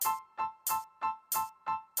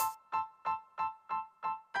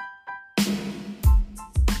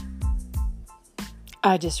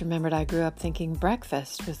I just remembered I grew up thinking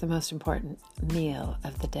breakfast was the most important meal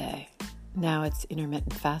of the day. Now it's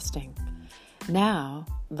intermittent fasting. Now,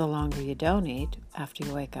 the longer you don't eat after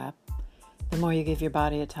you wake up, the more you give your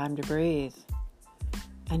body a time to breathe.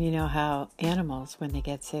 And you know how animals, when they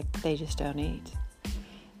get sick, they just don't eat.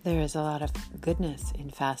 There is a lot of goodness in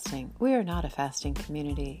fasting. We are not a fasting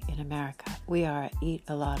community in America. We are a eat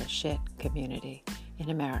a lot of shit community in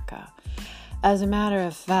America. As a matter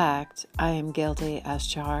of fact, I am guilty as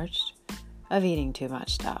charged of eating too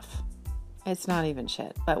much stuff. It's not even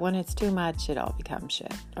shit, but when it's too much, it all becomes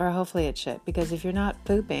shit. Or hopefully it's shit, because if you're not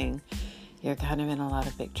pooping, you're kind of in a lot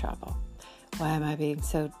of big trouble. Why am I being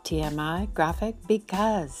so TMI graphic?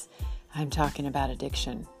 Because I'm talking about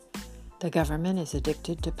addiction. The government is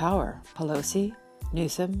addicted to power. Pelosi,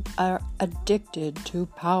 Newsom are addicted to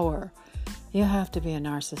power. You have to be a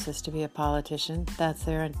narcissist to be a politician. That's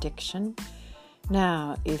their addiction.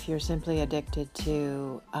 Now, if you're simply addicted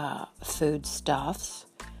to foodstuffs,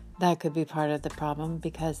 that could be part of the problem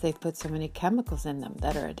because they've put so many chemicals in them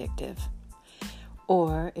that are addictive.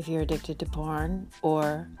 Or if you're addicted to porn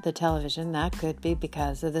or the television, that could be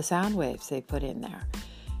because of the sound waves they put in there.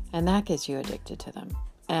 And that gets you addicted to them.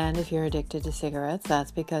 And if you're addicted to cigarettes,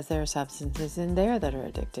 that's because there are substances in there that are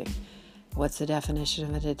addicting. What's the definition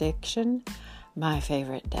of an addiction? My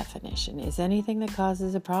favorite definition is anything that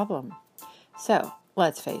causes a problem. So,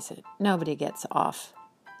 let's face it, nobody gets off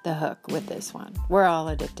the hook with this one. We're all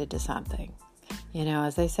addicted to something. You know,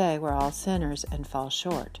 as they say, we're all sinners and fall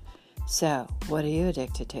short. So, what are you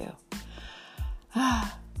addicted to?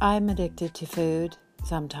 I'm addicted to food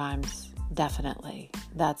sometimes, definitely.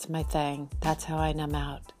 That's my thing. That's how I numb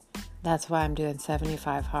out. That's why I'm doing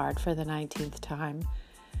 75 hard for the 19th time.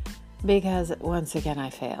 Because, once again,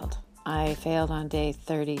 I failed. I failed on day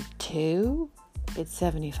 32. It's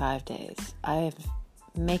 75 days. I am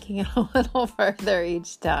making it a little further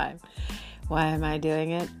each time. Why am I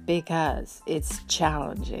doing it? Because it's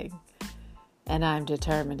challenging. And I'm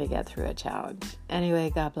determined to get through a challenge.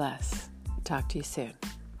 Anyway, God bless. Talk to you soon.